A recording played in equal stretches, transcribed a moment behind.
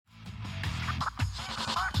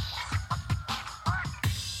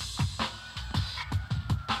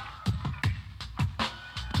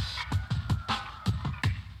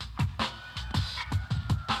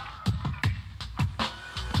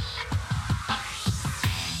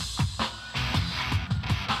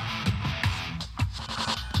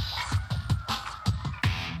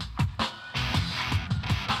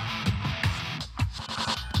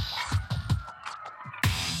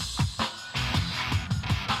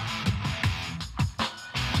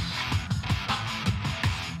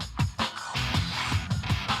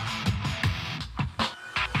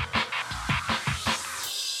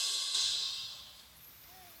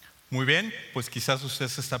Muy bien, pues quizás usted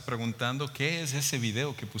se está preguntando qué es ese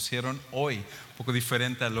video que pusieron hoy, un poco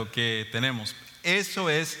diferente a lo que tenemos. Eso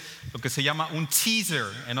es lo que se llama un teaser.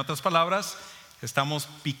 En otras palabras, estamos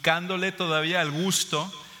picándole todavía al gusto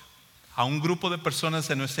a un grupo de personas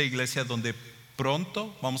de nuestra iglesia donde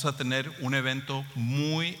pronto vamos a tener un evento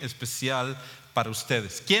muy especial para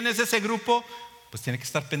ustedes. ¿Quién es ese grupo? Pues tiene que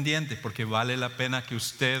estar pendiente porque vale la pena que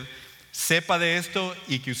usted sepa de esto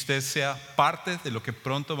y que usted sea parte de lo que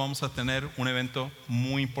pronto vamos a tener, un evento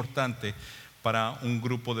muy importante para un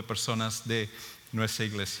grupo de personas de nuestra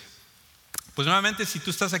iglesia. Pues nuevamente, si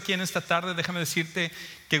tú estás aquí en esta tarde, déjame decirte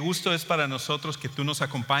qué gusto es para nosotros que tú nos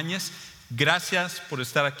acompañes. Gracias por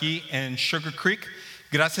estar aquí en Sugar Creek.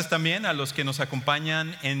 Gracias también a los que nos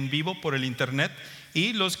acompañan en vivo por el internet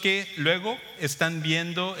y los que luego están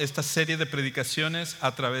viendo esta serie de predicaciones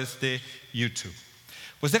a través de YouTube.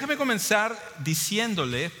 Pues déjame comenzar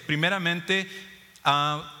diciéndole primeramente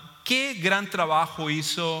qué gran trabajo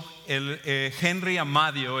hizo el Henry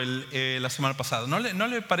Amadio la semana pasada. ¿No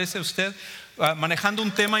le parece a usted? Manejando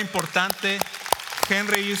un tema importante,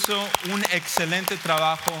 Henry hizo un excelente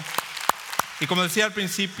trabajo. Y como decía al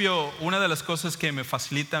principio, una de las cosas que me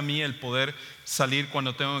facilita a mí el poder salir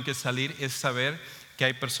cuando tengo que salir es saber que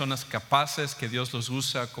hay personas capaces, que Dios los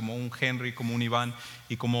usa, como un Henry, como un Iván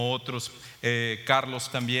y como otros,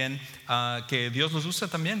 Carlos también, que Dios los usa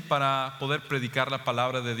también para poder predicar la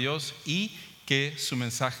palabra de Dios y que su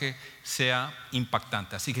mensaje sea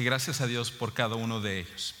impactante. Así que gracias a Dios por cada uno de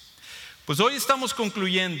ellos. Pues hoy estamos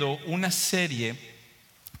concluyendo una serie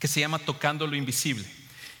que se llama Tocando lo Invisible.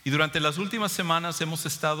 Y durante las últimas semanas hemos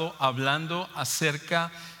estado hablando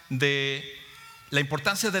acerca de la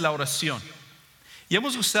importancia de la oración. Y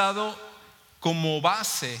hemos usado como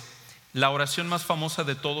base la oración más famosa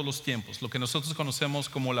de todos los tiempos, lo que nosotros conocemos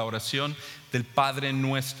como la oración del Padre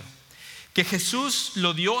Nuestro, que Jesús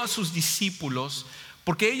lo dio a sus discípulos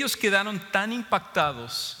porque ellos quedaron tan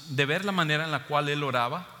impactados de ver la manera en la cual Él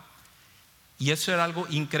oraba. Y eso era algo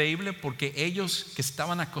increíble porque ellos que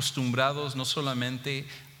estaban acostumbrados no solamente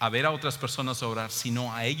a ver a otras personas orar,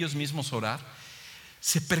 sino a ellos mismos orar,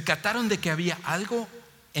 se percataron de que había algo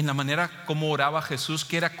en la manera como oraba Jesús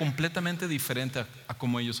que era completamente diferente a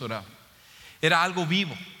como ellos oraban. Era algo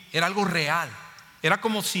vivo, era algo real. Era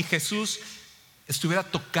como si Jesús estuviera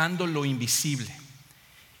tocando lo invisible.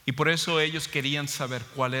 Y por eso ellos querían saber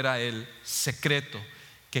cuál era el secreto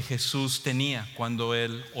que Jesús tenía cuando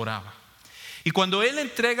Él oraba. Y cuando Él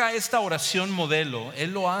entrega esta oración modelo,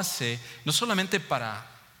 Él lo hace no solamente para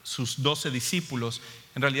sus 12 discípulos,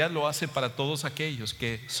 en realidad lo hace para todos aquellos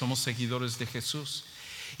que somos seguidores de Jesús.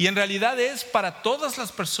 Y en realidad es para todas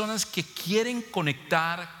las personas que quieren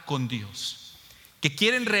conectar con Dios, que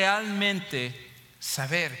quieren realmente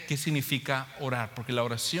saber qué significa orar, porque la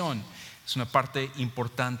oración es una parte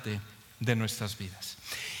importante de nuestras vidas.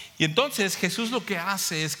 Y entonces Jesús lo que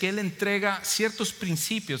hace es que Él entrega ciertos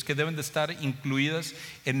principios que deben de estar incluidos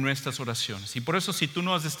en nuestras oraciones. Y por eso, si tú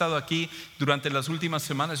no has estado aquí durante las últimas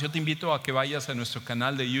semanas, yo te invito a que vayas a nuestro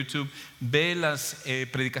canal de YouTube, ve las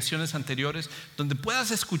predicaciones anteriores, donde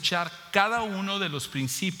puedas escuchar cada uno de los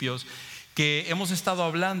principios que hemos estado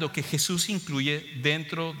hablando, que Jesús incluye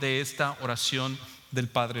dentro de esta oración del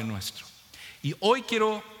Padre Nuestro. Y hoy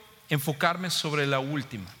quiero enfocarme sobre el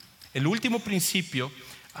último principio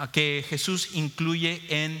que Jesús incluye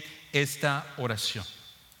en esta oración.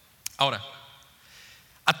 Ahora,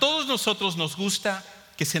 a todos nosotros nos gusta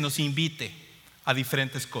que se nos invite a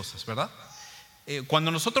diferentes cosas, ¿verdad?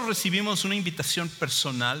 Cuando nosotros recibimos una invitación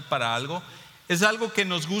personal para algo, es algo que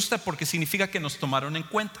nos gusta porque significa que nos tomaron en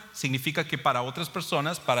cuenta. Significa que para otras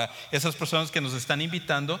personas, para esas personas que nos están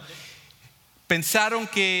invitando, pensaron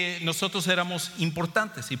que nosotros éramos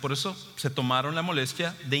importantes y por eso se tomaron la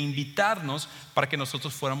molestia de invitarnos para que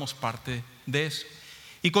nosotros fuéramos parte de eso.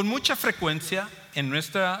 Y con mucha frecuencia en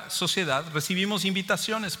nuestra sociedad recibimos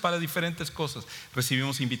invitaciones para diferentes cosas.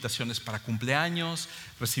 Recibimos invitaciones para cumpleaños,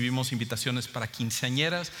 recibimos invitaciones para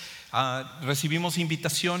quinceañeras, recibimos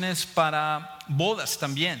invitaciones para bodas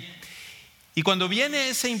también. Y cuando viene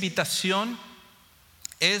esa invitación,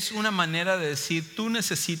 es una manera de decir: tú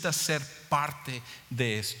necesitas ser parte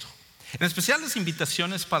de esto. En especial las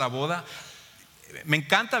invitaciones para boda. Me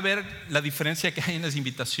encanta ver la diferencia que hay en las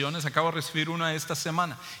invitaciones. Acabo de recibir una esta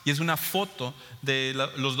semana y es una foto de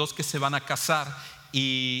los dos que se van a casar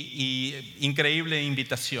y increíble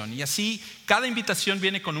invitación. Y así cada invitación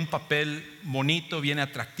viene con un papel bonito, viene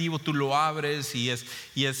atractivo, tú lo abres y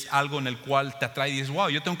es algo en el cual te atrae y dices: wow,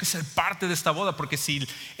 yo tengo que ser parte de esta boda, porque si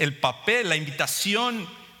el papel, la invitación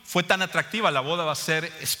fue tan atractiva, la boda va a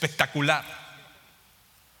ser espectacular.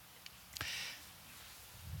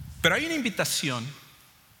 Pero hay una invitación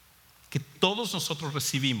que todos nosotros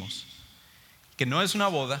recibimos, que no es una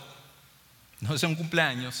boda, no es un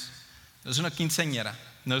cumpleaños, no es una quinceañera,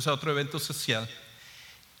 no es otro evento social,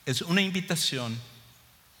 es una invitación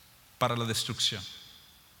para la destrucción.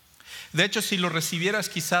 De hecho, si lo recibieras,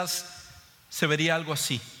 quizás se vería algo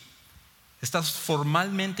así. Estás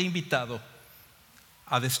formalmente invitado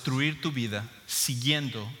a destruir tu vida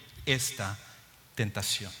siguiendo esta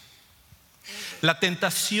tentación. La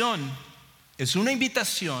tentación es una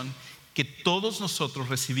invitación que todos nosotros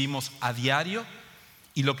recibimos a diario,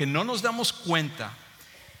 y lo que no nos damos cuenta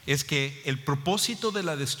es que el propósito de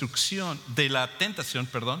la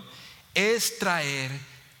tentación, es traer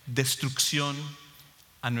destrucción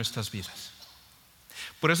a nuestras vidas.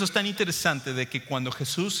 Por eso es tan interesante de que cuando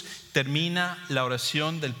Jesús termina la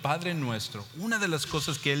oración del Padre Nuestro, una de las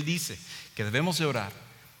cosas que Él dice que debemos de orar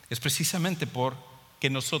es precisamente porque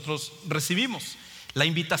nosotros recibimos la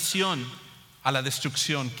invitación a la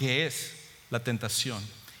destrucción, que es la tentación.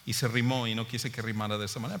 Y se rimó, y no quise que rimara de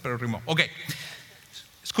esa manera, pero rimó. Ok,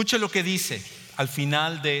 escuche lo que dice al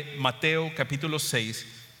final de Mateo capítulo 6,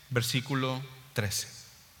 versículo 13.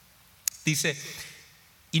 Dice: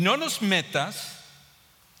 y no nos metas,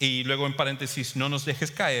 y luego en paréntesis, no nos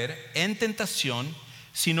dejes caer en tentación,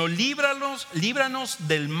 sino líbranos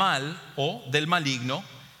del mal o del maligno,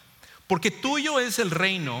 porque tuyo es el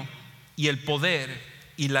reino y el poder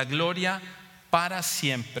y la gloria para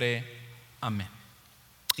siempre. Amén.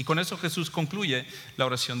 Y con eso Jesús concluye la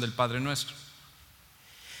oración del Padre Nuestro.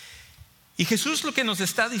 Y Jesús lo que nos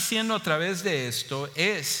está diciendo a través de esto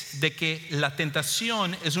es de que la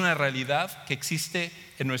tentación es una realidad que existe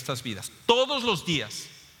en nuestras vidas. Todos los días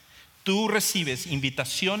tú recibes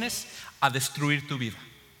invitaciones a destruir tu vida.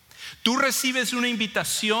 Tú recibes una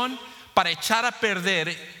invitación para echar a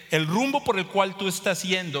perder el rumbo por el cual tú estás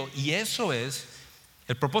yendo, y eso es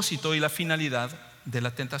el propósito y la finalidad de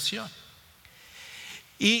la tentación.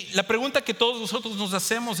 Y la pregunta que todos nosotros nos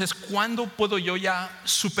hacemos es: ¿cuándo puedo yo ya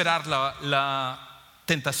superar la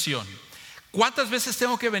tentación? ¿Cuántas veces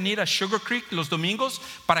tengo que venir a Sugar Creek los domingos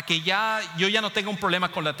para que yo ya no tenga un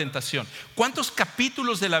problema con la tentación? ¿Cuántos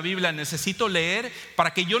capítulos de la Biblia necesito leer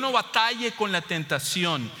para que yo no batalle con la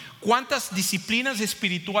tentación? ¿Cuántas disciplinas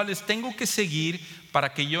espirituales tengo que seguir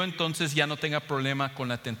para que yo entonces ya no tenga problema con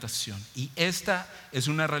la tentación? Y esta es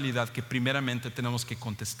una realidad que primeramente tenemos que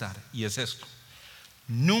contestar, y es esto: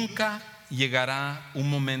 nunca llegará un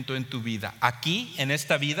momento en tu vida, aquí en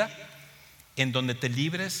esta vida, en donde te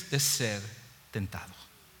libres de ser tentado.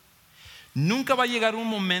 Nunca va a llegar un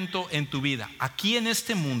momento en tu vida, aquí en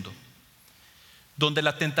este mundo, donde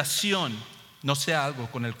la tentación no sea algo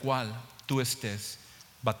con el cual tú estés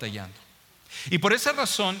batallando. Y por esa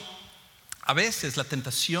razón, a veces la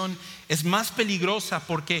tentación es más peligrosa,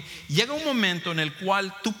 porque llega un momento en el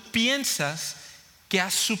cual tú piensas que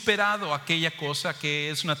has superado aquella cosa que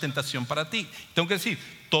es una tentación para ti. Tengo que decir,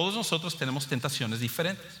 todos nosotros tenemos tentaciones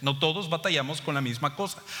diferentes. No todos batallamos con la misma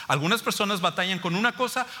cosa. Algunas personas batallan con una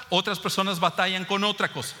cosa, otras personas batallan con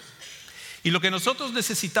otra cosa. Y lo que nosotros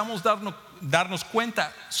necesitamos darnos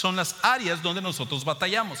cuenta son las áreas donde nosotros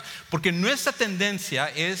batallamos, porque nuestra tendencia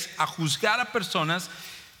es a juzgar a personas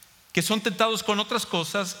que son tentados con otras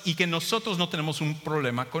cosas y que nosotros no tenemos un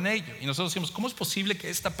problema con ello. Y nosotros decimos: ¿cómo es posible que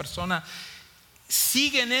esta persona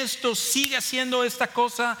sigue en esto, sigue haciendo esta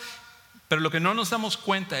cosa? Pero lo que no nos damos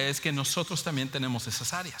cuenta es que nosotros también tenemos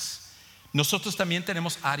esas áreas. Nosotros también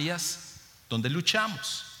tenemos áreas donde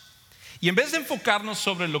luchamos. Y en vez de enfocarnos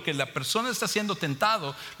sobre lo que la persona está siendo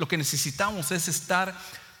tentado, lo que necesitamos es estar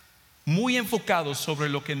muy enfocados sobre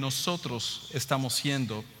lo que nosotros estamos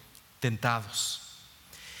siendo tentados.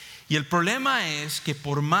 Y el problema es que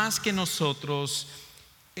por más que nosotros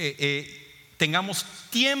tengamos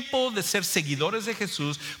tiempo de ser seguidores de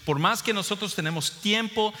Jesús, por más que nosotros tenemos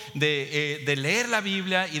tiempo de leer la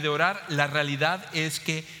Biblia y de orar, la realidad es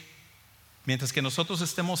que mientras que nosotros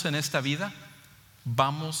estemos en esta vida,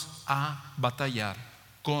 vamos a batallar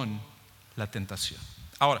con la tentación.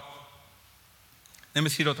 Ahora,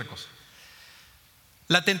 déjame decir otra cosa.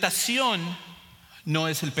 La tentación no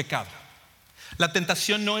es el pecado. La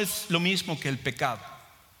tentación no es lo mismo que el pecado.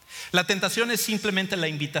 La tentación es simplemente la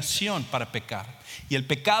invitación para pecar, y el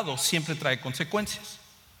pecado siempre trae consecuencias.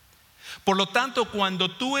 Por lo tanto,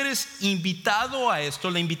 cuando tú eres invitado a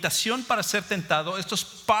esto, la invitación para ser tentado, esto es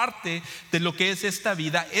parte de lo que es esta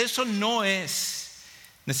vida. Eso no es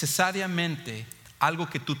necesariamente algo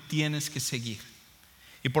que tú tienes que seguir.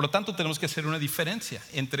 Y por lo tanto tenemos que hacer una diferencia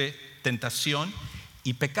entre tentación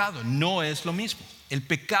y pecado. No es lo mismo. El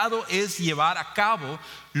pecado es llevar a cabo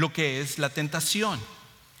lo que es la tentación.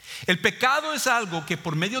 El pecado es algo que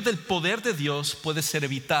por medio del poder de Dios puede ser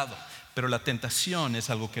evitado, pero la tentación es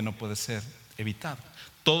algo que no puede ser evitado.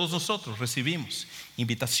 Todos nosotros recibimos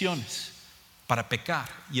invitaciones para pecar,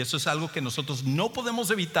 y eso es algo que nosotros no podemos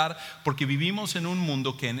evitar porque vivimos en un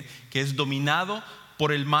mundo que es dominado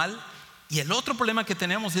por el mal. Y el otro problema que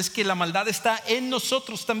tenemos es que la maldad está en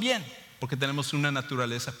nosotros también, porque tenemos una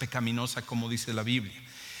naturaleza pecaminosa, como dice la Biblia.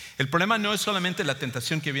 El problema no es solamente la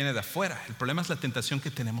tentación que viene de afuera, el problema es la tentación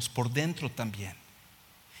que tenemos por dentro también.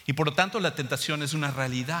 Y por lo tanto la tentación es una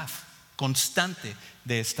realidad constante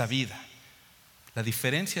de esta vida. La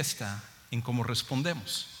diferencia está en cómo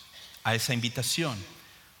respondemos a esa invitación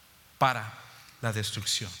para la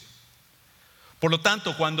destrucción. Por lo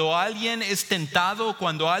tanto, cuando alguien es tentado,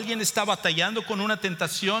 cuando alguien está batallando con una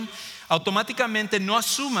tentación, automáticamente no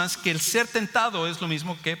asumas que el ser tentado es lo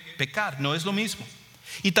mismo que pecar, no es lo mismo.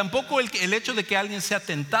 Y tampoco el hecho de que alguien sea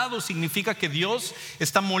tentado significa que Dios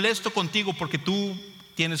está molesto contigo porque tú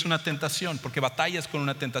tienes una tentación, porque batallas con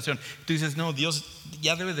una tentación. Tú dices, no, Dios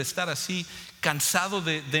ya debe de estar así cansado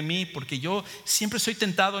de mí porque yo siempre soy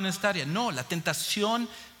tentado en esta área. No, la tentación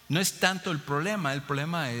no es tanto el problema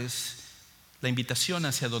es la invitación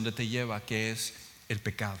hacia donde te lleva, que es el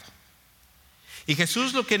pecado. Y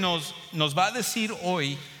Jesús lo que nos va a decir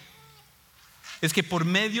hoy es que por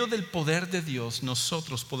medio del poder de Dios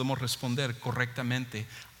nosotros podemos responder correctamente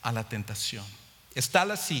a la tentación. Es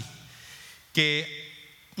tal así que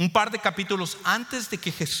un par de capítulos antes de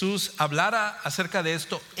que Jesús hablara acerca de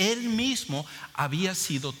esto, Él mismo había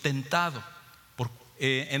sido tentado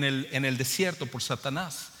en el desierto por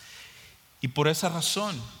Satanás. Y por esa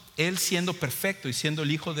razón, Él siendo perfecto y siendo el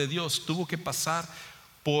Hijo de Dios, tuvo que pasar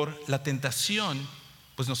por la tentación.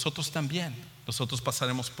 Pues nosotros también, nosotros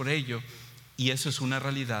pasaremos por ello. Y eso es una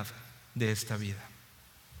realidad de esta vida.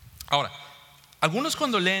 Ahora, algunos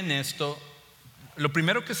cuando leen esto, lo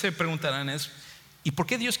primero que se preguntarán es, ¿y por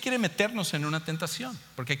qué Dios quiere meternos en una tentación?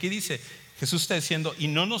 Porque aquí dice, Jesús está diciendo, y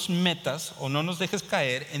no nos metas o no nos dejes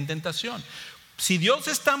caer en tentación. Si Dios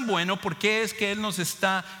es tan bueno, ¿por qué es que Él nos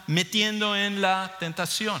está metiendo en la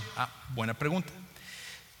tentación? Buena pregunta.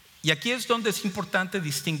 Y aquí es donde es importante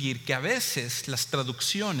distinguir que a veces las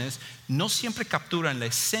traducciones no siempre capturan la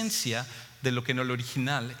esencia de lo que en el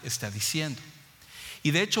original está diciendo. Y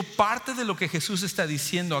de hecho parte de lo que Jesús está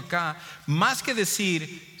diciendo acá, más que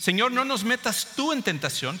decir, Señor, no nos metas tú en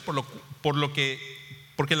tentación,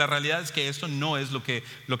 porque la realidad es que esto no es lo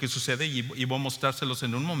que sucede, y voy a mostrárselos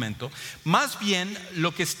en un momento. Más bien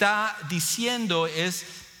lo que está diciendo es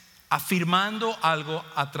afirmando algo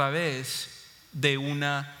a través de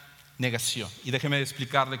una negación. Y déjeme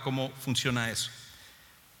explicarle cómo funciona eso.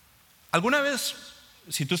 ¿Alguna vez,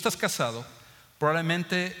 si tú estás casado,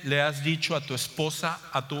 probablemente le has dicho a tu esposa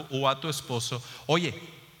o a tu esposo, oye,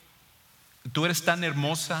 tú eres tan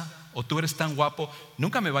hermosa o tú eres tan guapo,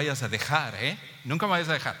 nunca me vayas a dejar, nunca me vayas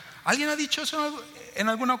a dejar? ¿Alguien ha dicho eso en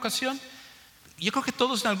alguna ocasión? Yo creo que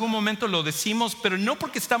todos en algún momento lo decimos, pero no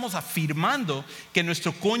porque estamos afirmando que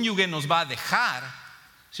nuestro cónyuge nos va a dejar,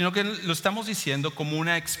 sino que lo estamos diciendo como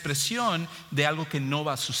una expresión de algo que no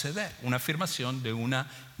va a suceder, una afirmación de una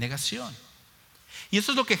negación. Y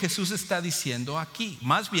eso es lo que Jesús está diciendo aquí.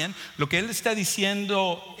 Más bien, lo que Él está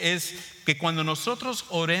diciendo es que cuando nosotros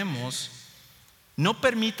oremos, no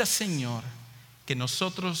permita, Señor, que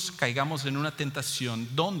nosotros caigamos en una tentación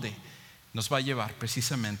donde nos va a llevar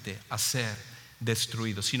precisamente a ser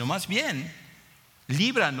destruidos, sino más bien,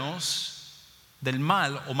 líbranos del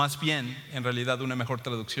mal, o más bien, en realidad una mejor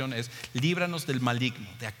traducción es, líbranos del maligno,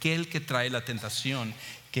 de aquel que trae la tentación,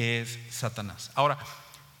 que es Satanás. Ahora,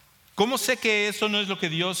 ¿cómo sé que eso no es lo que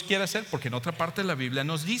Dios quiere hacer? Porque en otra parte de la Biblia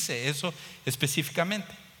nos dice eso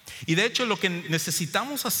específicamente. Y de hecho lo que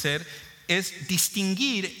necesitamos hacer es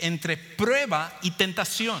distinguir entre prueba y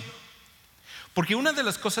tentación. Porque una de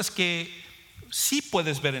las cosas que sí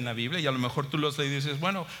puedes ver en la Biblia, y a lo mejor tú lo has leído y dices,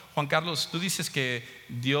 bueno, Juan Carlos, tú dices que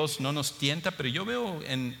Dios no nos tienta, pero yo veo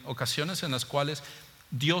en ocasiones en las cuales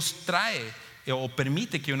Dios trae o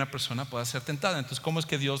permite que una persona pueda ser tentada. Entonces, ¿cómo es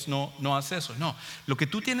que Dios no hace eso? No, lo que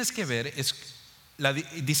tú tienes que ver es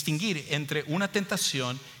distinguir entre una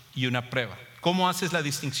tentación y una prueba. ¿Cómo haces la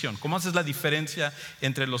distinción? ¿Cómo haces la diferencia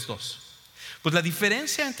entre los dos? Pues la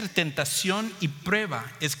diferencia entre tentación y prueba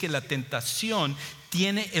es que la tentación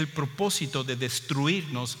tiene el propósito de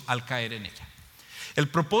destruirnos al caer en ella. El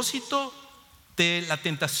propósito de la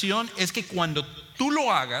tentación es que cuando tú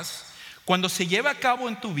lo hagas, cuando se lleva a cabo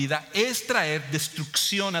en tu vida, es traer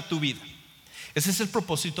destrucción a tu vida. Ese es el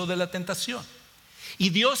propósito de la tentación. Y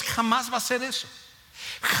Dios jamás va a hacer eso.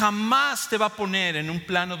 Jamás te va a poner en un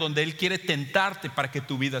plano donde Él quiere tentarte para que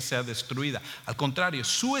tu vida sea destruida. Al contrario,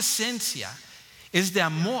 su esencia es de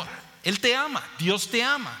amor. Él te ama, Dios te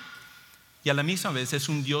ama. y a la misma vez es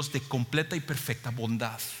un Dios de completa y perfecta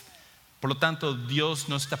bondad. Por lo tanto, Dios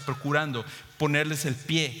no está procurando ponerles el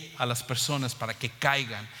pie a las personas para que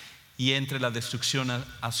caigan y entre la destrucción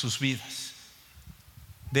a sus vidas.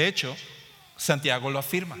 De hecho, Santiago lo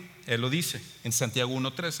afirma, él lo dice en Santiago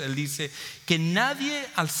 1:3, él dice que nadie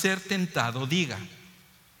al ser tentado diga,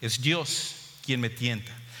 es Dios quien me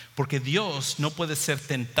tienta, porque Dios no puede ser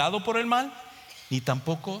tentado por el mal, ni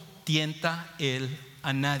tampoco tienta él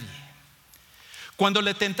a nadie. Cuando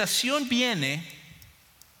la tentación viene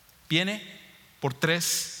por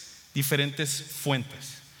tres diferentes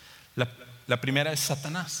fuentes. La primera es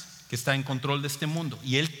Satanás, que está en control de este mundo,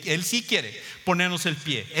 y él sí quiere ponernos el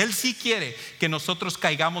pie. Él sí quiere que nosotros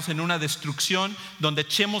caigamos en una destrucción donde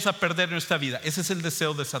echemos a perder nuestra vida. Ese es el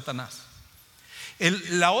deseo de Satanás.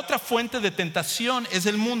 La otra fuente de tentación es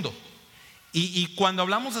el mundo. Y cuando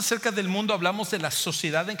hablamos acerca del mundo, hablamos de la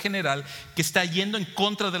sociedad en general que está yendo en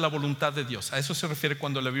contra de la voluntad de Dios. A eso se refiere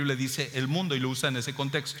cuando la Biblia dice el mundo, y lo usa en ese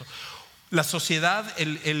contexto. La sociedad,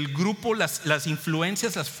 el grupo, las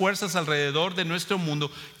influencias, las fuerzas alrededor de nuestro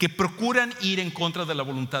mundo que procuran ir en contra de la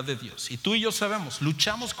voluntad de Dios. Y tú y yo sabemos,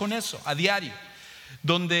 luchamos con eso a diario,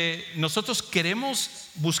 donde nosotros queremos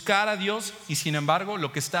buscar a Dios y sin embargo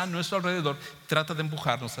lo que está a nuestro alrededor trata de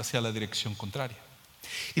empujarnos hacia la dirección contraria.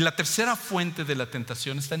 Y la tercera fuente de la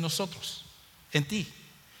tentación está en nosotros, en ti.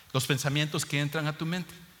 Los pensamientos que entran a tu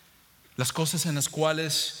mente, las cosas en las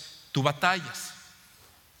cuales tú batallas.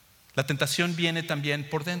 La tentación viene también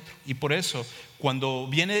por dentro, y por eso cuando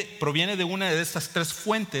proviene de una de estas tres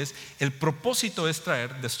fuentes, el propósito es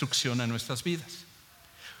traer destrucción a nuestras vidas.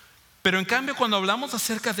 Pero en cambio, cuando hablamos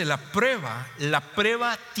acerca de la prueba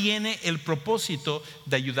tiene el propósito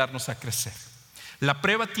de ayudarnos a crecer. La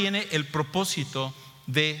prueba tiene el propósito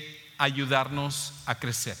de ayudarnos a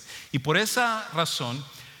crecer. Y por esa razón,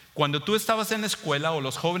 cuando tú estabas en la escuela, o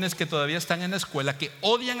los jóvenes que todavía están en la escuela, que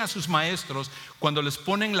odian a sus maestros cuando les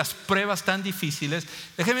ponen las pruebas tan difíciles,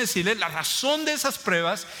 déjenme decirles, la razón de esas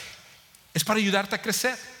pruebas es para ayudarte a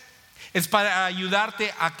crecer. Es para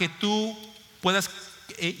ayudarte a que tú puedas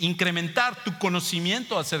incrementar tu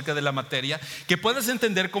conocimiento acerca de la materia, que puedas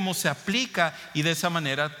entender cómo se aplica y de esa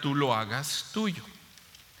manera tú lo hagas tuyo.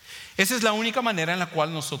 Esa es la única manera en la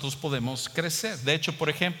cual nosotros podemos crecer. De hecho, por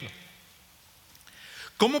ejemplo,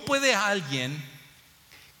 ¿cómo puede alguien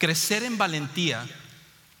crecer en valentía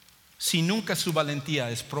si nunca su valentía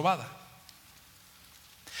es probada?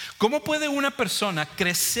 ¿Cómo puede una persona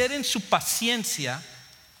crecer en su paciencia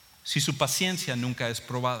si su paciencia nunca es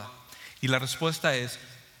probada? Y la respuesta es,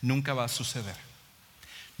 nunca va a suceder.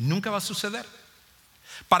 Nunca va a suceder.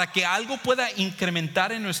 Para que algo pueda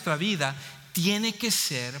incrementar en nuestra vida, tiene que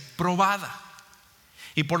ser probada.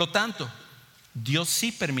 Y por lo tanto, Dios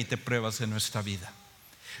sí permite pruebas en nuestra vida.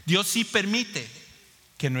 Dios sí permite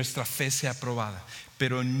que nuestra fe sea probada,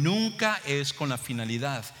 pero nunca es con la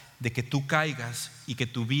finalidad de que tú caigas y que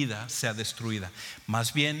tu vida sea destruida.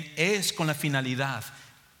 Más bien es con la finalidad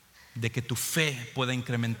de que tu fe pueda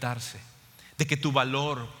incrementarse, de que tu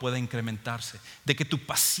valor pueda incrementarse, de que tu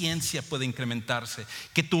paciencia pueda incrementarse,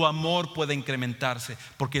 que tu amor pueda incrementarse,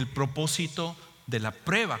 porque el propósito de la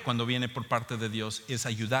prueba cuando viene por parte de Dios es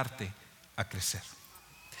ayudarte a crecer.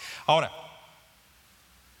 Ahora,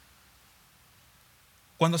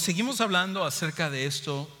 cuando seguimos hablando acerca de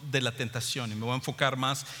esto de la tentación, y me voy a enfocar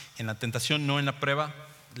más en la tentación, no en la prueba,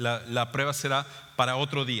 la prueba será para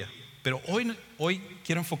otro día, pero hoy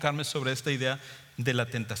quiero enfocarme sobre esta idea de la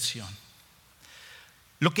tentación.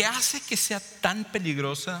 Lo que hace que sea tan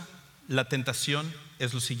peligrosa la tentación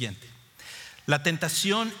es lo siguiente: la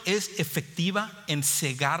tentación es efectiva en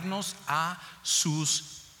cegarnos a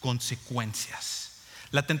sus consecuencias.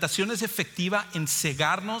 La tentación es efectiva en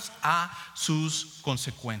cegarnos a sus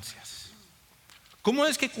consecuencias. ¿Cómo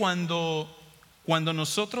es que cuando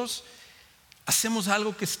nosotros hacemos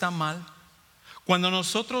algo que está mal, cuando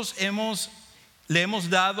nosotros le hemos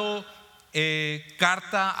dado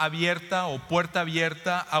carta abierta o puerta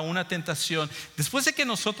abierta a una tentación, después de que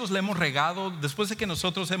nosotros le hemos regado, después de que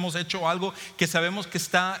nosotros hemos hecho algo que sabemos que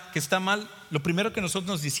está mal, lo primero que nosotros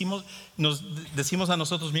nos decimos a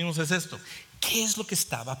nosotros mismos es esto: ¿qué es lo que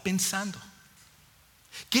estaba pensando?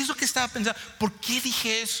 ¿Qué es lo que estaba pensando? ¿Por qué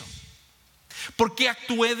dije eso? ¿Por qué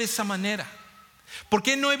actué de esa manera? ¿Por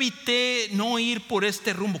qué no evité no ir por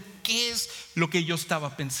este rumbo? ¿Qué es lo que yo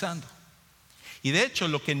estaba pensando? Y de hecho,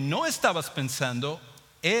 lo que no estabas pensando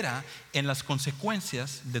era en las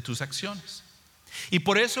consecuencias de tus acciones. Y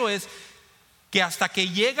por eso es que hasta que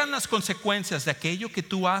llegan las consecuencias de aquello que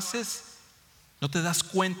tú haces, no te das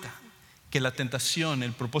cuenta que la tentación,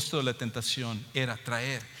 el propósito de la tentación era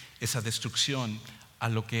traer esa destrucción a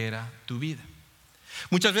lo que era tu vida.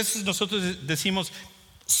 Muchas veces nosotros decimos,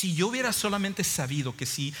 si yo hubiera solamente sabido que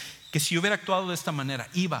si yo hubiera actuado de esta manera,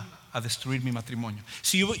 iba a destruir mi matrimonio.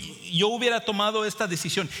 Si yo hubiera tomado esta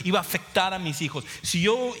decisión, iba a afectar a mis hijos. Si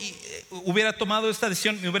yo hubiera tomado esta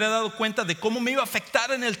decisión, me hubiera dado cuenta de cómo me iba a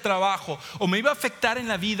afectar en el trabajo, o me iba a afectar en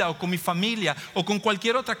la vida, o con mi familia, o con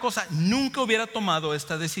cualquier otra cosa. Nunca hubiera tomado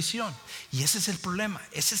esta decisión. Y ese es el problema.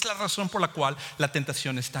 Esa es la razón por la cual la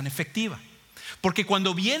tentación es tan efectiva. Porque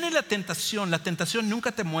cuando viene la tentación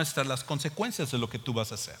nunca te muestra las consecuencias de lo que tú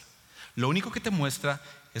vas a hacer. Lo único que te muestra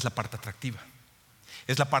es la parte atractiva,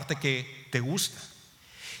 es la parte que te gusta.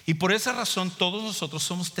 Y por esa razón todos nosotros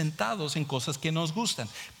somos tentados en cosas que nos gustan.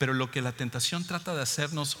 Pero lo que la tentación trata de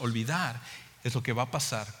hacernos olvidar es lo que va a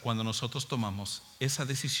pasar cuando nosotros tomamos esa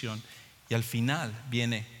decisión y al final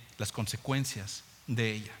vienen las consecuencias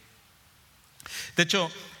de ella. De hecho,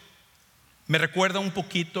 me recuerda un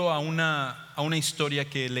poquito a una historia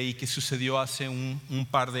que leí que sucedió hace un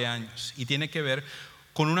par de años, y tiene que ver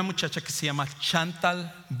con una muchacha que se llama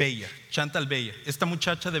Chantal Beyer. Esta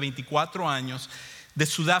muchacha de 24 años de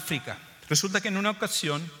Sudáfrica. Resulta que en una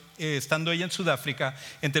ocasión, estando ella en Sudáfrica,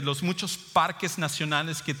 entre los muchos parques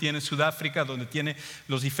nacionales que tiene Sudáfrica, donde tiene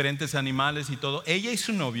los diferentes animales y todo, ella y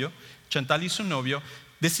su novio, Chantal y su novio,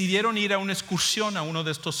 decidieron ir a una excursión a uno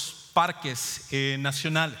de estos parques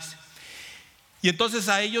nacionales. Y entonces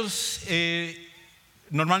a ellos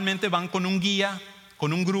normalmente van con un guía,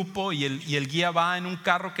 con un grupo, y el guía va en un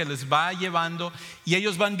carro que les va llevando, y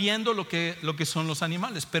ellos van viendo lo que son los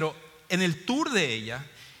animales. Pero en el tour de ella,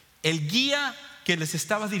 el guía que les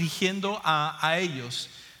estaba dirigiendo a ellos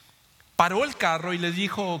paró el carro y les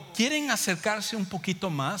dijo: ¿quieren acercarse un poquito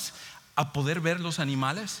más a poder ver los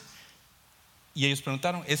animales? Y ellos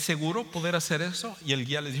preguntaron: ¿es seguro poder hacer eso? Y el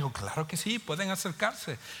guía les dijo: claro que sí, pueden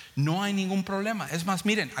acercarse, no hay ningún problema. Es más,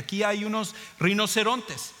 miren, aquí hay unos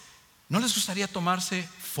rinocerontes. ¿No les gustaría tomarse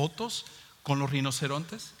fotos con los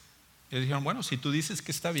rinocerontes? Y ellos dijeron: bueno, si tú dices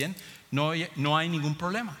que está bien, no hay ningún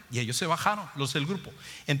problema. Y ellos se bajaron, los del grupo.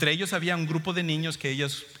 Entre ellos había un grupo de niños que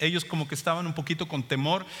ellos como que estaban un poquito con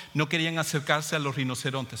temor, no querían acercarse a los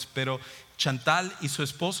rinocerontes. Pero Chantal y su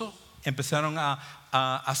esposo empezaron a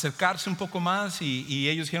acercarse un poco más, y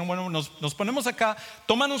ellos dijeron: bueno, nos ponemos acá,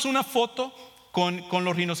 tómanos una foto con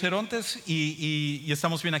los rinocerontes y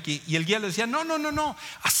estamos bien aquí. Y el guía les decía: no,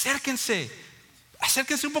 acérquense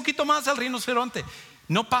un poquito más al rinoceronte,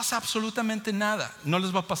 no pasa absolutamente nada, no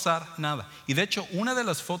les va a pasar nada. Y de hecho, una de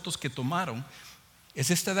las fotos que tomaron es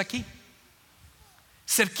esta de aquí,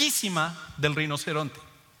 cerquísima del rinoceronte.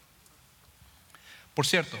 Por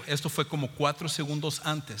cierto, esto fue como 4 segundos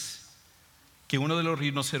antes que uno de los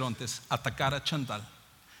rinocerontes atacara a Chantal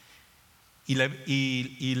y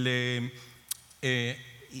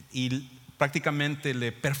prácticamente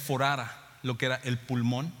le perforara lo que era el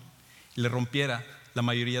pulmón y le rompiera la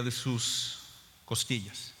mayoría de sus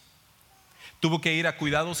costillas. Tuvo que ir a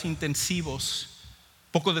cuidados intensivos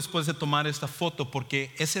poco después de tomar esta foto,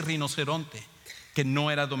 porque ese rinoceronte, que no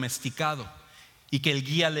era domesticado y que el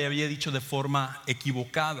guía le había dicho de forma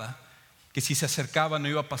equivocada que si se acercaba no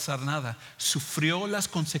iba a pasar nada, sufrió las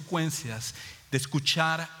consecuencias de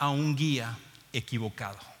escuchar a un guía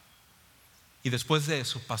equivocado. Y después de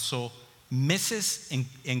eso pasó meses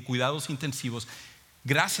en cuidados intensivos.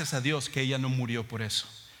 Gracias a Dios que ella no murió por eso,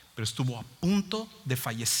 pero estuvo a punto de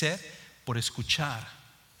fallecer por escuchar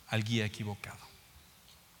al guía equivocado.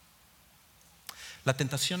 La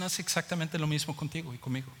tentación hace exactamente lo mismo contigo y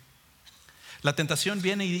conmigo. La tentación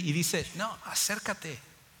viene y dice: no, acércate,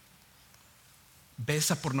 ve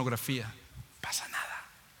esa pornografía, no pasa nada,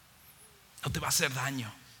 no te va a hacer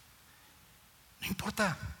daño, no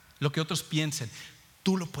importa lo que otros piensen,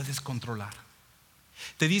 tú lo puedes controlar.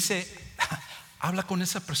 Te dice: habla con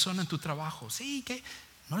esa persona en tu trabajo. Sí, que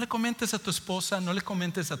no le comentes a tu esposa, no le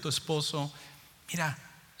comentes a tu esposo. Mira,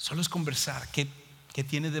 solo es conversar. ¿Qué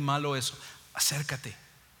tiene de malo eso? Acércate,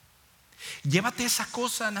 llévate esa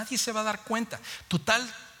cosa, nadie se va a dar cuenta.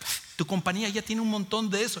 Total, tu compañía ya tiene un montón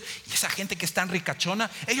de eso, y esa gente que es tan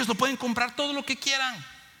ricachona, ellos lo pueden comprar todo lo que quieran.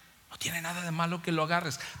 No tiene nada de malo que lo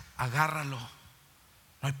agarres. Agárralo,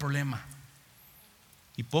 no hay problema.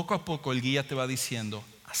 Y poco a poco el guía te va diciendo: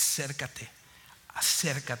 acércate.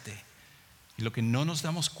 Y lo que no nos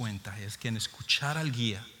damos cuenta es que en escuchar al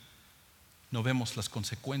guía no vemos las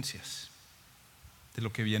consecuencias de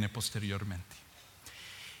lo que viene posteriormente.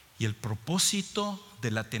 Y el propósito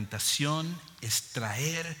de la tentación es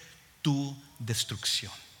traer tu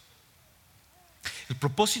destrucción. El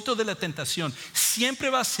propósito de la tentación siempre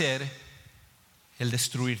va a ser el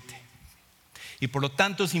destruirte. Y por lo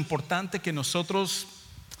tanto es importante que nosotros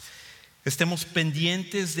estemos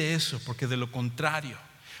pendientes de eso, porque de lo contrario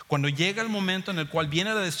Cuando llega el momento en el cual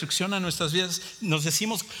viene la destrucción a nuestras vidas, nos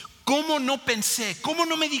decimos, ¿cómo no pensé? ¿Cómo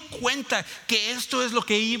no me di cuenta que esto es lo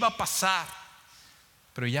que iba a pasar?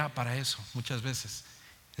 Pero ya para eso muchas veces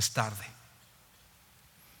es tarde.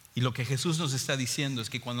 Y lo que Jesús nos está diciendo es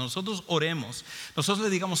que cuando nosotros oremos, nosotros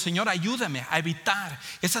le digamos, Señor, ayúdame a evitar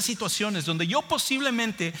esas situaciones donde yo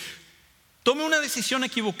posiblemente tome una decisión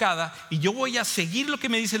equivocada y yo voy a seguir lo que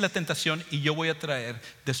me dice la tentación y yo voy a traer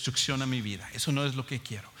destrucción a mi vida. Eso no es lo que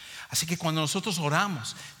quiero. Así que cuando nosotros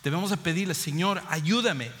oramos, debemos de pedirle, Señor,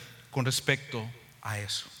 ayúdame con respecto a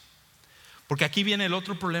eso. Porque aquí viene el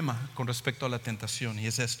otro problema con respecto a la tentación, y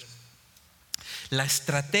es esto. La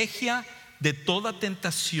estrategia de toda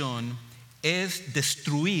tentación es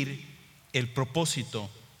destruir el propósito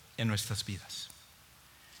en nuestras vidas.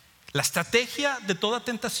 La estrategia de toda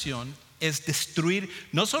tentación es destruir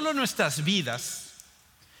no solo nuestras vidas,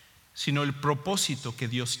 sino el propósito que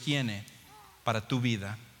Dios tiene para tu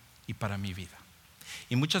vida y para mi vida.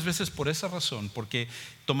 Y muchas veces por esa razón, porque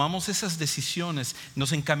tomamos esas decisiones,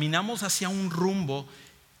 nos encaminamos hacia un rumbo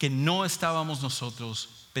que no estábamos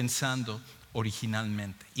nosotros pensando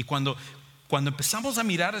originalmente. Y cuando empezamos a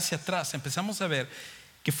mirar hacia atrás, empezamos a ver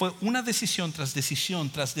que fue una decisión tras decisión,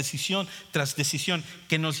 tras decisión, tras decisión,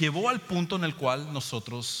 que nos llevó al punto en el cual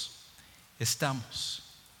nosotros estamos.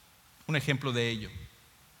 Un ejemplo de ello: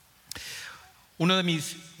 uno de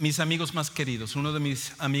mis amigos más queridos, uno de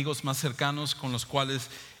mis amigos más cercanos, con los cuales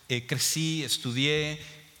crecí, estudié,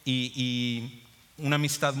 y una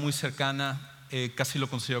amistad muy cercana, casi lo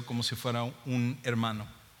considero como si fuera un hermano.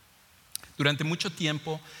 Durante mucho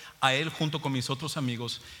tiempo, a él junto con mis otros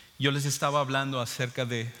amigos, yo les estaba hablando acerca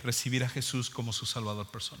de recibir a Jesús como su Salvador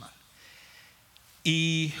personal.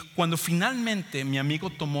 Y cuando finalmente mi amigo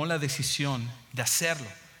tomó la decisión de hacerlo,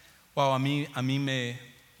 wow, a mí me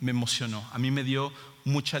emocionó, a mí me dio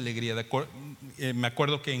mucha alegría. Me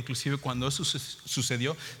acuerdo que inclusive cuando eso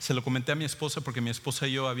sucedió, se lo comenté a mi esposa, porque mi esposa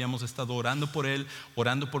y yo habíamos estado orando por él,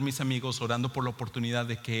 orando por mis amigos, orando por la oportunidad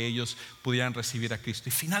de que ellos pudieran recibir a Cristo.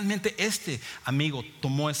 Y finalmente este amigo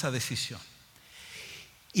tomó esa decisión.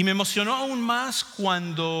 Y me emocionó aún más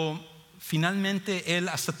cuando finalmente él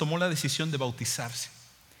hasta tomó la decisión de bautizarse.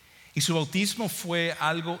 Y su bautismo fue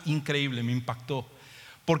algo increíble, me impactó.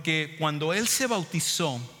 Porque cuando él se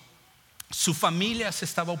bautizó, su familia se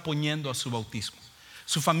estaba oponiendo a su bautismo.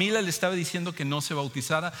 Su familia le estaba diciendo que no se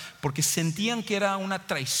bautizara porque sentían que era una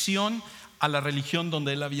traición a la religión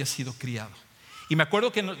donde él había sido criado. Y me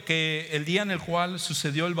acuerdo que el día en el cual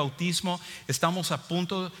sucedió el bautismo, estábamos a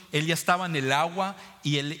punto, él ya estaba en el agua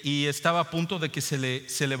y estaba a punto de que se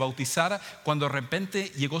le bautizara, cuando de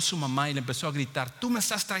repente llegó su mamá y le empezó a gritar: tú me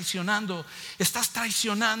estás traicionando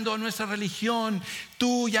a nuestra religión,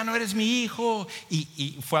 tú ya no eres mi hijo.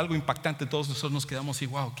 Y fue algo impactante. Todos nosotros nos quedamos así,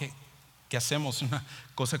 wow, ¿qué hacemos? Una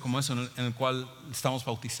cosa como eso en el cual estamos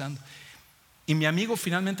bautizando. Y mi amigo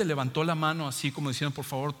finalmente levantó la mano así como diciendo: por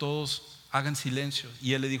favor, todos hagan silencio.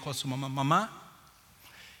 Y él le dijo a su mamá: mamá,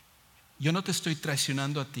 yo no te estoy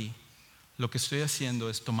traicionando a ti. Lo que estoy haciendo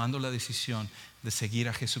es tomando la decisión de seguir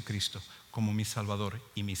a Jesucristo como mi Salvador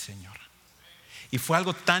y mi Señor. Y fue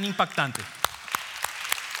algo tan impactante.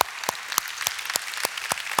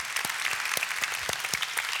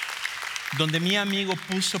 Donde mi amigo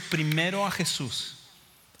puso primero a Jesús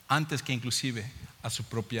antes que inclusive a su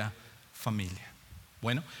propia familia.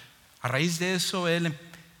 Bueno, a raíz de eso él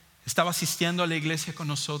estaba asistiendo a la iglesia con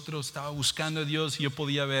nosotros, estaba buscando a Dios, y yo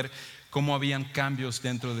podía ver cómo habían cambios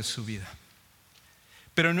dentro de su vida.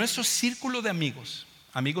 Pero en nuestro círculo de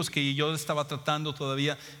amigos que yo estaba tratando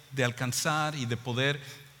todavía de alcanzar y de poder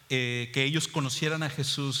que ellos conocieran a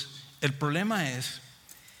Jesús, el problema es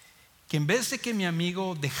que en vez de que mi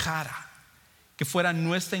amigo dejara que fuera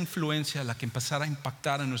nuestra influencia la que empezara a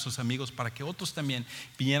impactar a nuestros amigos para que otros también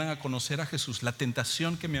vinieran a conocer a Jesús, la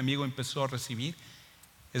tentación que mi amigo empezó a recibir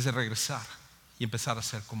es de regresar y empezar a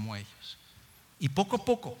ser como ellos. Y poco a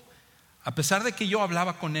poco, a pesar de que yo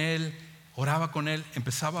hablaba con él, oraba con él,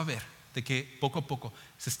 empezaba a ver de que poco a poco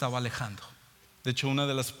se estaba alejando. De hecho, una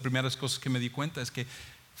de las primeras cosas que me di cuenta es que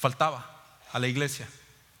faltaba a la iglesia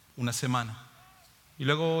una semana, y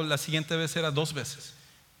luego la siguiente vez era 2 veces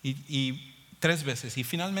y 3 veces, y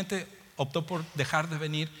finalmente optó por dejar de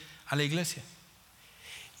venir a la iglesia.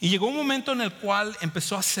 Y llegó un momento en el cual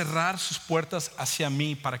empezó a cerrar sus puertas hacia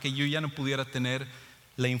mí para que yo ya no pudiera tener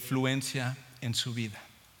la influencia en su vida.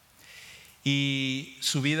 Y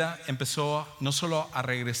su vida empezó no solo a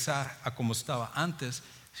regresar a como estaba antes,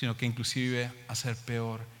 sino que inclusive a ser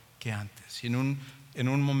peor que antes. Y en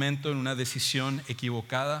un momento, en una decisión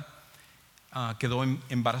equivocada, quedó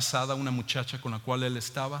embarazada una muchacha con la cual él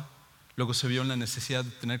estaba. Luego se vio en la necesidad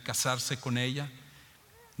de tener que casarse con ella.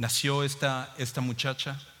 nació esta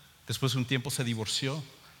muchacha, después de un tiempo se divorció,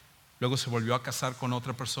 luego se volvió a casar con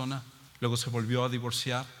otra persona, luego se volvió a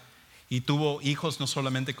divorciar y tuvo hijos no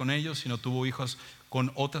solamente con ellos, sino tuvo hijos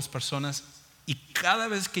con otras personas. Y cada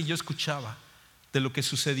vez que yo escuchaba de lo que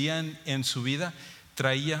sucedía en su vida,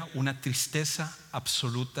 traía una tristeza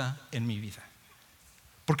absoluta en mi vida.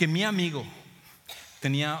 Porque mi amigo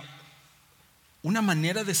tenía una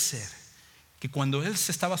manera de ser que cuando él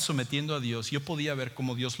se estaba sometiendo a Dios, yo podía ver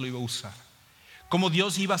cómo Dios lo iba a usar, cómo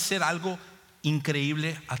Dios iba a hacer algo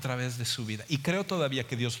increíble a través de su vida. Y creo todavía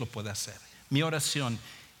que Dios lo puede hacer. Mi oración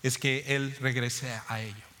es que él regrese a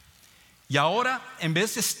ello. Y ahora, en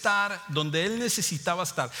vez de estar donde él necesitaba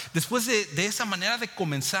estar, después de esa manera de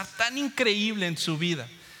comenzar tan increíble en su vida,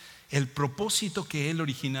 el propósito que él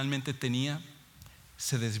originalmente tenía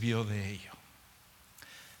se desvió de ello.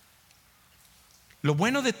 Lo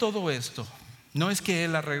bueno de todo esto no es que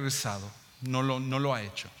él ha regresado, no lo ha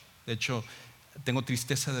hecho. De hecho, tengo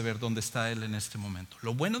tristeza de ver dónde está él en este momento.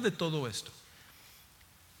 Lo bueno de todo esto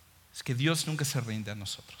es que Dios nunca se rinde a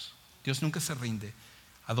nosotros. Dios nunca se rinde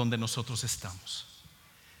a donde nosotros estamos.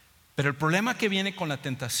 Pero el problema que viene con la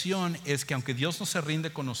tentación es que aunque Dios no se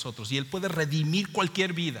rinde con nosotros y Él puede redimir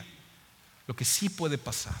cualquier vida, lo que sí puede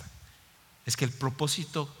pasar es que el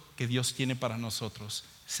propósito que Dios tiene para nosotros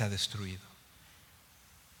se ha destruido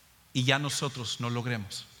y ya nosotros no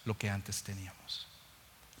logremos lo que antes teníamos.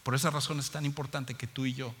 Por esa razón es tan importante que tú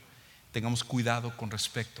y yo tengamos cuidado con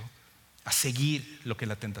respecto a seguir lo que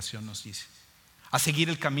la tentación nos dice, a seguir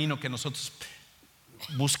el camino que nosotros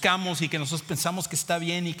buscamos y que nosotros pensamos que está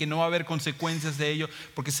bien y que no va a haber consecuencias de ello,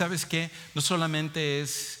 porque sabes que no solamente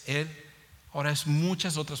es él, ahora es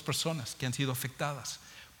muchas otras personas que han sido afectadas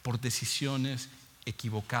por decisiones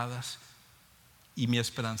equivocadas. Y mi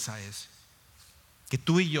esperanza es que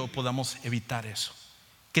tú y yo podamos evitar eso,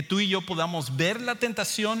 que tú y yo podamos ver la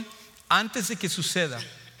tentación antes de que suceda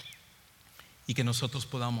y que nosotros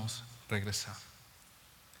podamos regresar.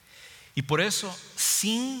 Y por eso,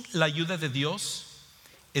 sin la ayuda de Dios,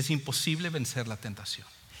 es imposible vencer la tentación.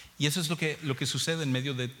 Y eso es lo que sucede en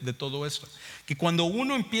medio de todo esto. Que cuando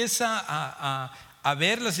uno empieza a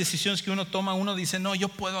ver las decisiones que uno toma, uno dice, no, yo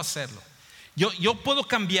puedo hacerlo. Yo puedo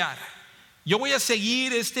cambiar. Yo voy a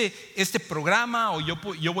seguir este programa, o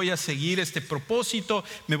yo voy a seguir este propósito,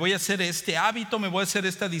 me voy a hacer este hábito, me voy a hacer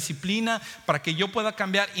esta disciplina para que yo pueda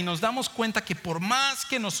cambiar. Y nos damos cuenta que por más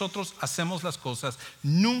que nosotros hacemos las cosas,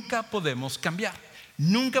 nunca podemos cambiar.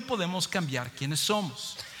 Nunca podemos cambiar quiénes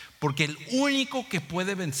somos, porque el único que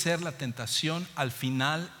puede vencer la tentación al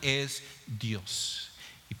final es Dios.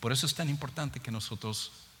 Y por eso es tan importante que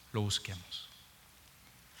nosotros lo busquemos.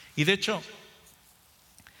 Y de hecho,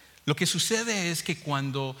 lo que sucede es que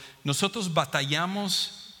cuando nosotros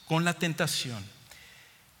batallamos con la tentación,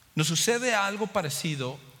 nos sucede algo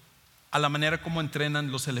parecido a la manera como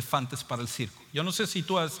entrenan los elefantes para el circo. Yo no sé si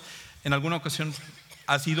tú en alguna ocasión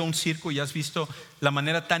has ido a un circo y has visto la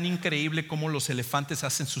manera tan increíble como los elefantes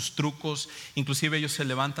hacen sus trucos. Inclusive ellos se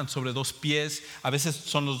levantan sobre dos pies, a veces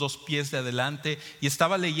son los dos pies de adelante. Y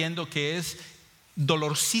estaba leyendo que es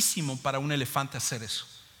dolorosísimo para un elefante hacer eso.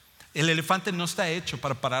 El elefante no está hecho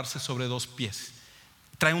para pararse sobre dos pies,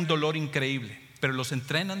 trae un dolor increíble, pero los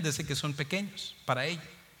entrenan desde que son pequeños para ello.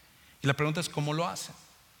 Y la pregunta es ¿cómo lo hacen?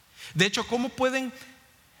 De hecho, ¿cómo pueden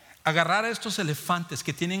agarrar a estos elefantes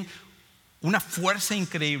que tienen una fuerza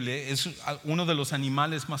increíble? Es uno de los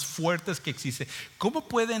animales más fuertes que existe. ¿Cómo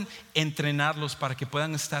pueden entrenarlos para que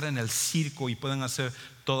puedan estar en el circo y puedan hacer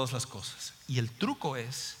todas las cosas? Y el truco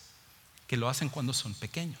es que lo hacen cuando son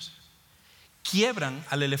pequeños. Quiebran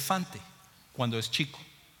al elefante cuando es chico.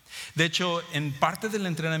 De hecho, en parte del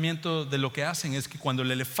entrenamiento de lo que hacen es que cuando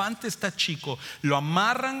el elefante está chico, lo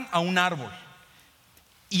amarran a un árbol.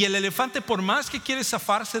 Y el elefante, por más que quiere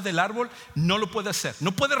zafarse del árbol, no lo puede hacer.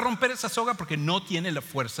 No puede romper esa soga porque no tiene la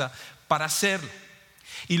fuerza para hacerlo.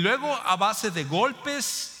 Y luego, a base de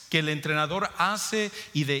golpes que el entrenador hace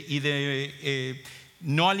y de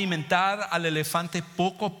no alimentar al elefante,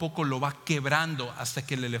 poco a poco lo va quebrando hasta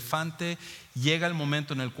que el elefante llega al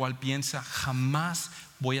momento en el cual piensa, jamás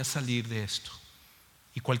voy a salir de esto.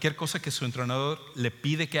 Y cualquier cosa que su entrenador le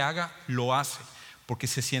pide que haga, lo hace porque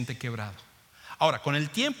se siente quebrado. Ahora, con el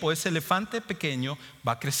tiempo ese elefante pequeño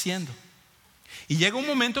va creciendo y llega un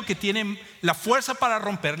momento que tiene la fuerza para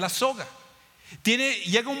romper la soga.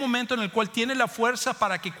 Llega un momento en el cual tiene la fuerza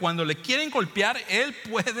para que cuando le quieren golpear, él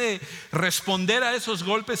puede responder a esos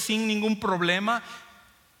golpes sin ningún problema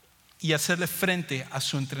y hacerle frente a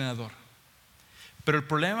su entrenador. Pero el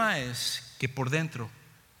problema es que por dentro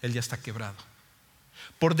él ya está quebrado.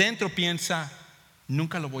 Por dentro piensa,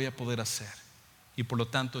 nunca lo voy a poder hacer. Y por lo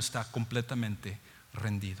tanto está completamente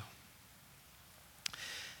rendido.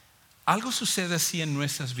 Algo sucede así en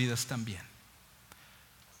nuestras vidas también.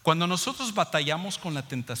 Cuando nosotros batallamos con la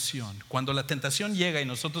tentación, cuando la tentación llega y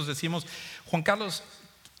nosotros decimos: Juan Carlos,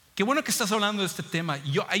 qué bueno que estás hablando de este tema.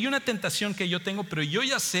 Hay una tentación que yo tengo, pero yo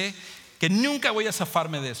ya sé que nunca voy a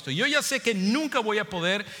zafarme de esto. Yo ya sé que nunca voy a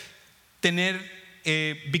poder tener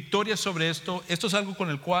victoria sobre esto. Esto es algo con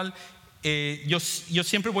el cual yo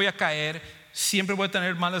siempre voy a caer, siempre voy a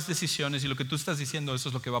tener malas decisiones, y lo que tú estás diciendo, eso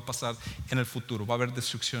es lo que va a pasar en el futuro. Va a haber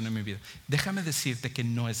destrucción en mi vida. Déjame decirte que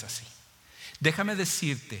no es así. Déjame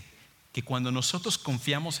decirte que cuando nosotros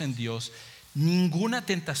confiamos en Dios, ninguna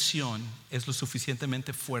tentación es lo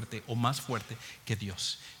suficientemente fuerte o más fuerte que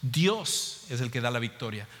Dios. Dios es el que da la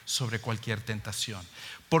victoria sobre cualquier tentación,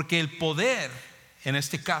 porque el poder, en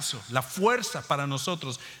este caso, la fuerza para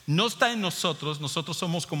nosotros no está en nosotros. Nosotros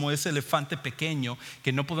somos como ese elefante pequeño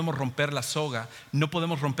que no podemos romper la soga, no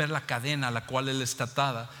podemos romper la cadena a la cual Él está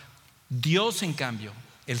atada. Dios, en cambio,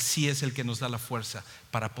 Él sí es el que nos da la fuerza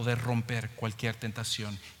para poder romper cualquier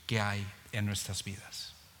tentación que hay en nuestras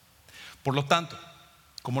vidas. Por lo tanto,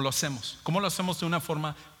 ¿cómo lo hacemos? ¿Cómo lo hacemos de una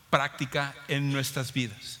forma práctica en nuestras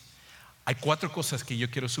vidas? Hay 4 cosas que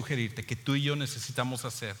yo quiero sugerirte que tú y yo necesitamos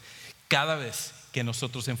hacer cada vez que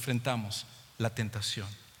nosotros enfrentamos la tentación.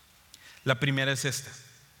 La primera es esta: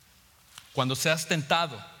 cuando seas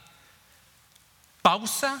tentado,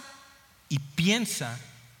 pausa y piensa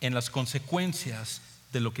en las consecuencias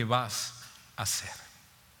de lo que vas a hacer.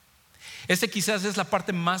 Quizás es la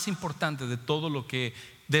parte más importante de todo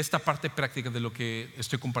de esta parte práctica de lo que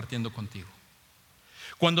estoy compartiendo contigo.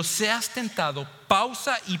 Cuando seas tentado,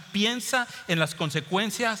 pausa y piensa en las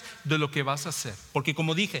consecuencias de lo que vas a hacer. Porque,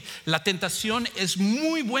 como dije, la tentación es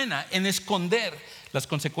muy buena en esconder las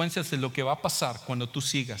consecuencias de lo que va a pasar cuando tú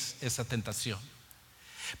sigas esa tentación.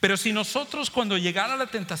 Pero si nosotros, cuando llegara la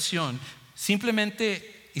tentación,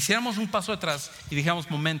 simplemente hiciéramos un paso atrás y dijéramos: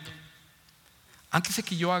 momento, antes de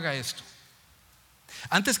que yo haga esto,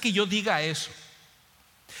 antes que yo diga eso,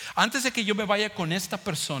 antes de que yo me vaya con esta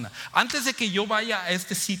persona, antes de que yo vaya a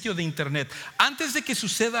este sitio de internet, antes de que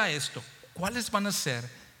suceda esto, ¿cuáles van a ser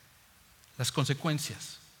las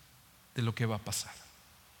consecuencias de lo que va a pasar?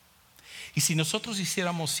 Y si nosotros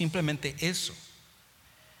hiciéramos simplemente eso,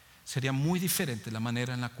 sería muy diferente la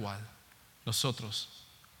manera en la cual nosotros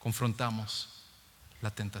confrontamos la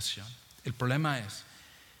tentación. El problema es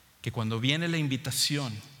que cuando viene la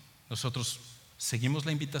invitación, nosotros seguimos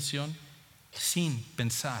la invitación sin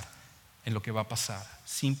pensar en lo que va a pasar,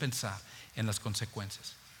 sin pensar en las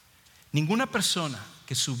consecuencias. Ninguna persona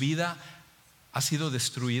que su vida ha sido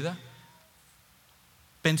destruida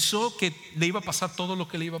pensó que le iba a pasar todo lo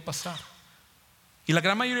que le iba a pasar. Y la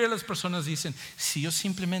gran mayoría de las personas dicen: si yo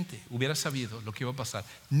simplemente hubiera sabido lo que iba a pasar,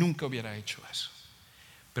 nunca hubiera hecho eso.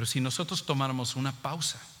 Pero si nosotros tomáramos una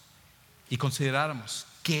pausa y consideráramos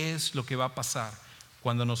qué es lo que va a pasar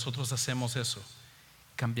cuando nosotros hacemos eso,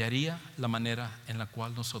 cambiaría la manera en la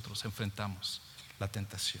cual nosotros enfrentamos la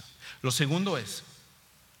tentación. Lo segundo es,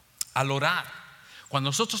 al orar, cuando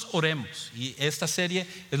nosotros oremos, y esta serie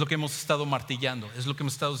es lo que hemos estado martillando, es lo que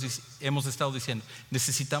hemos estado diciendo,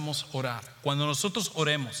 necesitamos orar. Cuando nosotros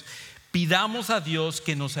oremos, pidamos a Dios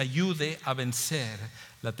que nos ayude a vencer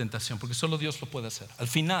la tentación, porque solo Dios lo puede hacer. Al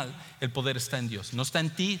final, el poder está en Dios, no está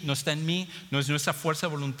en ti, no está en mí, no es nuestra fuerza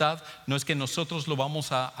de voluntad, no es que nosotros lo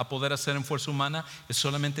vamos a poder hacer en fuerza humana, es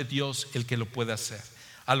solamente Dios el que lo puede hacer.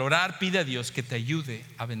 Al orar, pide a Dios que te ayude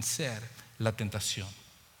a vencer la tentación.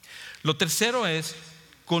 Lo tercero es,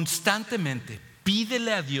 constantemente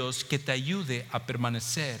pídele a Dios que te ayude a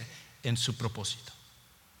permanecer en su propósito.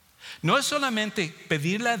 No es solamente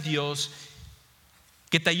pedirle a Dios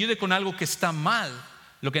que te ayude con algo que está mal.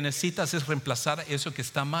 Lo que necesitas es reemplazar eso que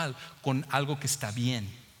está mal con algo que está bien.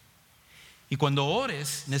 Y cuando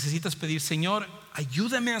ores, necesitas pedir: Señor,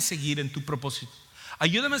 ayúdame a seguir en tu propósito.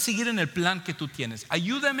 Ayúdame a seguir en el plan que tú tienes.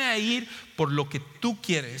 Ayúdame a ir por lo que tú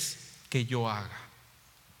quieres que yo haga.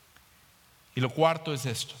 Y lo cuarto es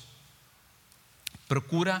esto: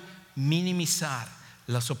 procura minimizar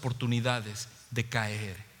las oportunidades de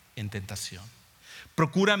caer en tentación.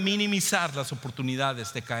 Procura minimizar las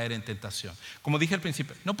oportunidades de caer en tentación. Como dije al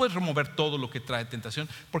principio, no puedes remover todo lo que trae tentación,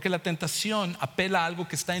 porque la tentación apela a algo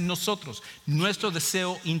que está en nosotros, nuestro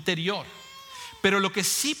deseo interior. Pero lo que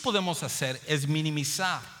sí podemos hacer es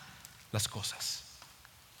minimizar las cosas.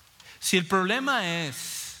 Si el problema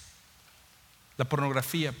es la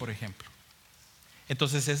pornografía, por ejemplo,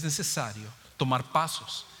 entonces es necesario tomar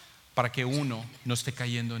pasos para que uno no esté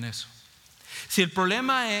cayendo en eso. Si el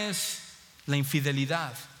problema es la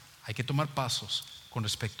infidelidad, hay que tomar pasos con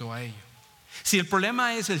respecto a ello. Si el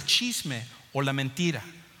problema es el chisme o la mentira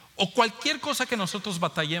o cualquier cosa que nosotros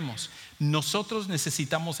batallemos, nosotros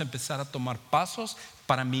necesitamos empezar a tomar pasos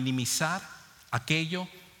para minimizar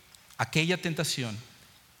aquella tentación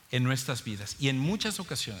en nuestras vidas. Y en muchas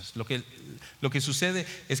ocasiones lo que sucede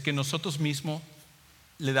es que nosotros mismos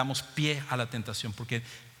le damos pie a la tentación, porque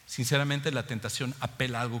sinceramente la tentación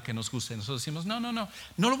apela a algo que nos guste. Nosotros decimos, no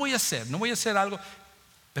lo voy a hacer, no voy a hacer algo,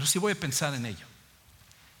 pero sí voy a pensar en ello.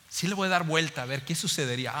 Sí le voy a dar vuelta a ver qué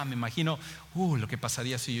sucedería. Me imagino lo que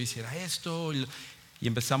pasaría si yo hiciera esto. Y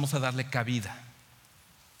empezamos a darle cabida.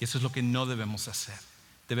 Y eso es lo que no debemos hacer.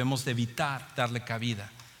 Debemos de evitar darle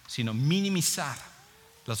cabida, sino minimizar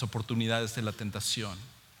las oportunidades de la tentación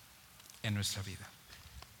en nuestra vida.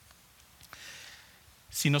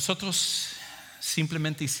 Si nosotros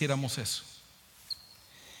simplemente hiciéramos eso,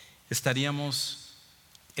 estaríamos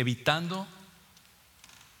evitando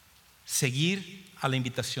seguir a la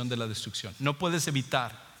invitación de la destrucción. No puedes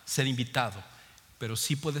evitar ser invitado, pero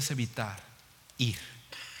sí puedes evitar ir.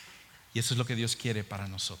 Y eso es lo que Dios quiere para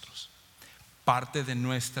nosotros. Parte de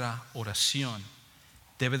nuestra oración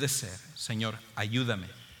debe de ser: Señor, ayúdame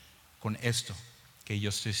con esto que yo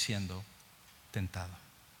estoy siendo tentado.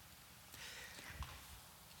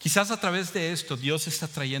 Quizás a través de esto Dios está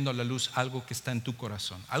trayendo a la luz algo que está en tu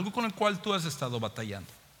corazón, algo con el cual tú has estado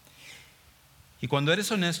batallando. Y cuando eres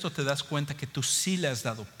honesto te das cuenta que tú sí le has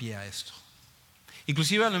dado pie a esto.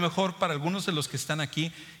 Inclusive a lo mejor para algunos de los que están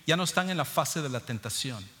aquí ya no están en la fase de la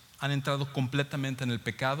tentación, han entrado completamente en el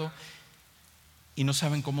pecado y no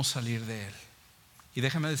saben cómo salir de él. Y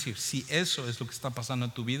déjame decir, si eso es lo que está pasando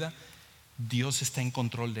en tu vida, Dios está en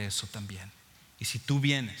control de eso también. Y si tú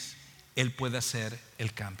vienes, Él puede hacer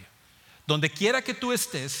el cambio. Donde quiera que tú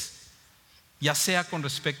estés, ya sea con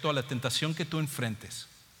respecto a la tentación que tú enfrentes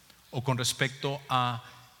o con respecto a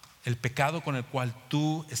el pecado con el cual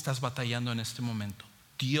tú estás batallando en este momento,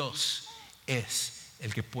 Dios es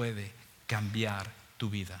el que puede cambiar tu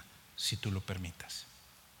vida si tú lo permitas.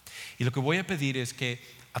 Y lo que voy a pedir es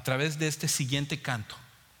que a través de este siguiente canto,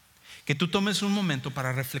 que tú tomes un momento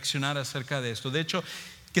para reflexionar acerca de esto. De hecho,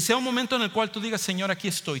 que sea un momento en el cual tú digas: Señor, aquí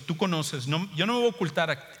estoy, tú conoces, yo no me voy a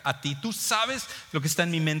ocultar a ti. Tú sabes lo que está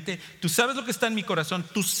en mi mente, tú sabes lo que está en mi corazón,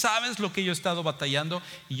 tú sabes lo que yo he estado batallando,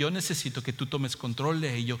 y yo necesito que tú tomes control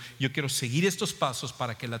de ello. Yo quiero seguir estos pasos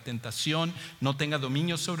para que la tentación no tenga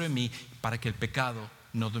dominio sobre mí, para que el pecado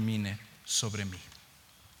no domine sobre mí.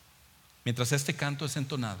 Mientras este canto es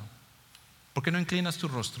entonado, ¿por qué no inclinas tu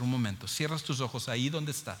rostro un momento? Cierras tus ojos ahí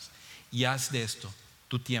donde estás y haz de esto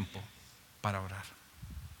tu tiempo para orar.